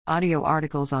Audio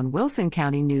articles on Wilson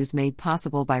County News made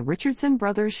possible by Richardson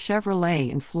Brothers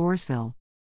Chevrolet in Floresville.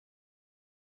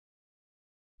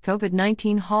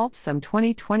 COVID-19 halts some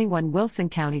 2021 Wilson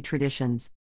County traditions.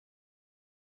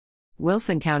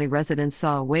 Wilson County residents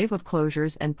saw a wave of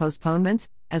closures and postponements,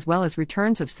 as well as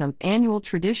returns of some annual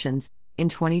traditions, in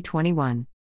 2021.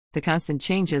 The constant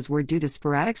changes were due to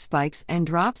sporadic spikes and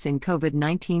drops in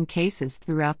COVID-19 cases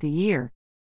throughout the year.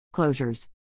 Closures.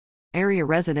 Area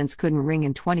residents couldn't ring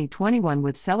in 2021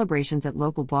 with celebrations at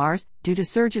local bars due to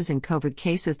surges in COVID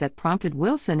cases that prompted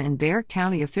Wilson and Bexar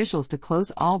County officials to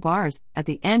close all bars at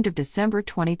the end of December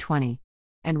 2020.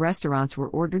 And restaurants were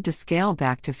ordered to scale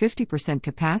back to 50%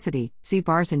 capacity. See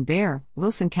bars in Bexar,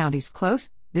 Wilson County's close.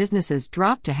 Businesses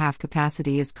drop to half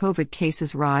capacity as COVID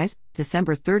cases rise.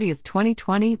 December 30,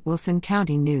 2020, Wilson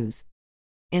County News.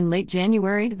 In late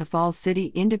January, the Falls City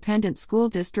Independent School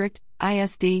District,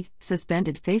 ISD,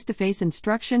 suspended face-to-face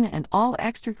instruction and all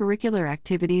extracurricular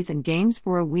activities and games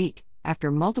for a week, after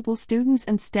multiple students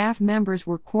and staff members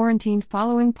were quarantined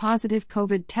following positive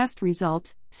COVID test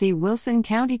results. See Wilson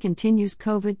County continues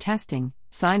COVID testing.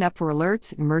 Sign up for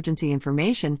alerts, emergency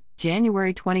information,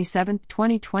 January 27,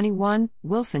 2021,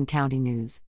 Wilson County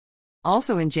News.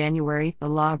 Also in January, the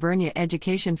La Vernia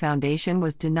Education Foundation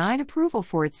was denied approval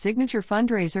for its signature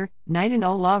fundraiser, Night in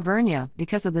La Vernia,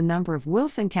 because of the number of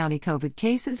Wilson County COVID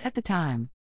cases at the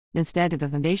time. Instead, the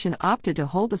foundation opted to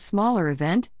hold a smaller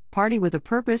event, Party with a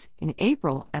Purpose, in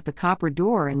April at the Copper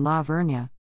Door in La Vernia.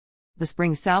 The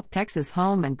Spring South Texas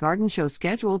Home and Garden Show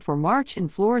scheduled for March in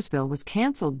Floresville was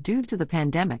canceled due to the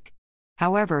pandemic.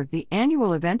 However, the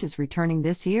annual event is returning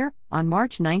this year, on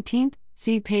March 19,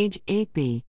 see page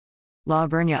 8b. La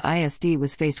Vernia ISD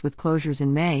was faced with closures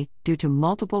in May, due to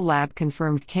multiple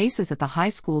lab-confirmed cases at the high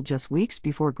school just weeks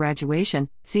before graduation.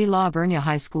 See La Vernia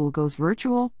High School goes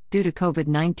virtual, due to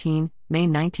COVID-19, May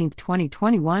 19,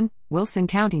 2021, Wilson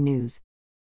County News.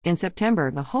 In September,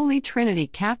 the Holy Trinity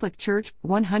Catholic Church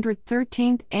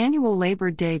 113th Annual Labor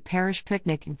Day Parish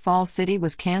Picnic in Falls City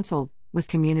was canceled, with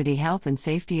community health and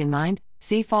safety in mind.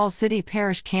 See Falls City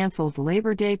Parish cancels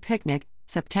Labor Day Picnic,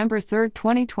 September 3,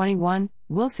 2021,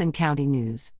 Wilson County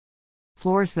News.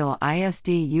 Floresville ISD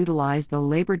utilized the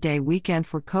Labor Day weekend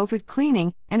for COVID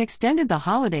cleaning and extended the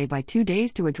holiday by 2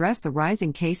 days to address the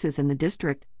rising cases in the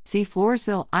district. See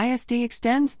Floresville ISD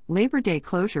extends Labor Day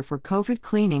closure for COVID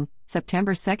cleaning,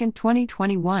 September 2,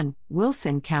 2021,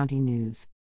 Wilson County News.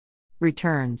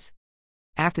 Returns.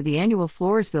 After the annual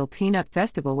Floresville Peanut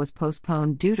Festival was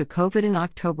postponed due to COVID in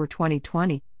October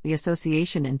 2020, the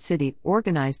association and city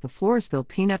organized the Floresville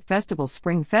Peanut Festival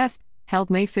Spring Fest, held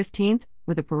May 15,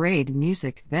 with a parade,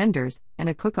 music, vendors, and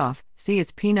a cook-off. See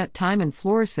It's Peanut Time in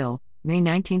Floresville, May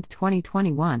 19,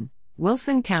 2021,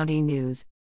 Wilson County News.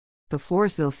 The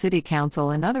Floresville City Council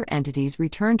and other entities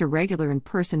returned to regular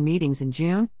in-person meetings in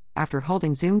June, after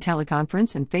holding Zoom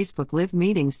teleconference and Facebook Live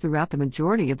meetings throughout the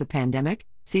majority of the pandemic.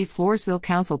 See Floresville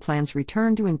Council plans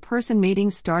return to in-person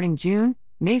meetings starting June,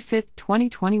 May 5,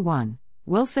 2021,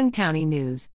 Wilson County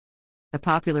News. The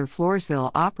popular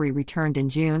Floresville Opry returned in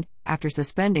June, after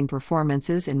suspending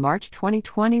performances in March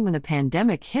 2020 when the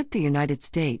pandemic hit the United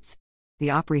States.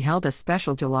 The Opry held a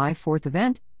special July 4th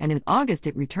event, and in August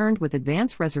it returned with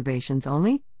advance reservations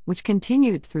only, which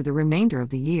continued through the remainder of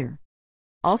the year.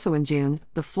 Also in June,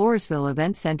 the Floresville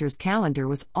Event Center's calendar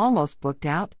was almost booked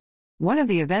out. One of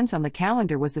the events on the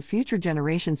calendar was the Future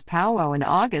Generations Powwow in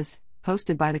August,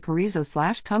 hosted by the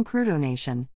Carrizo/Cum Crudo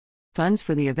Nation. Funds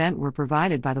for the event were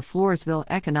provided by the Floresville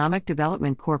Economic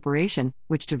Development Corporation,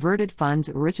 which diverted funds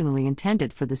originally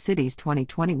intended for the city's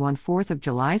 2021 4th of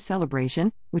July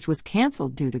celebration, which was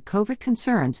canceled due to COVID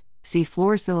concerns. See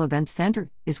Floresville Event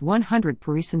Center, is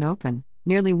 100% open,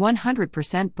 nearly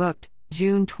 100% booked,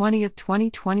 June 20,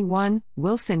 2021,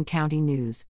 Wilson County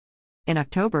News. In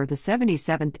October, the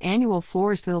 77th Annual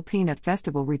Floresville Peanut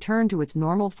Festival returned to its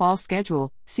normal fall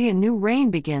schedule. See A New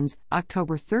Reign Begins,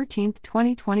 October 13,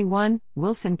 2021,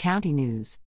 Wilson County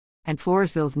News. And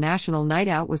Floresville's National Night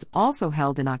Out was also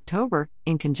held in October,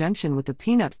 in conjunction with the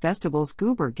Peanut Festival's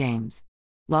Goober Games.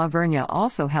 La Vernia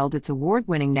also held its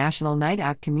award-winning National Night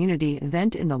Out community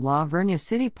event in the La Vernia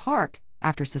City Park.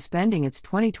 After suspending its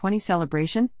 2020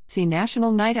 celebration, see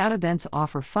National Night Out events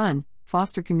offer fun,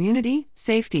 foster community,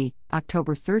 safety,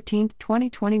 October 13,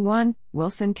 2021,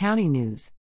 Wilson County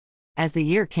News. As the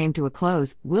year came to a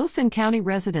close, Wilson County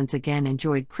residents again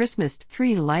enjoyed Christmas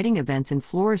tree lighting events in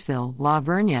Floresville, La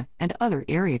Vernia, and other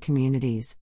area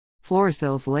communities.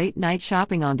 Floresville's late-night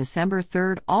shopping on December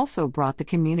 3 also brought the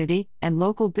community and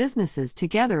local businesses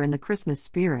together in the Christmas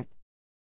spirit.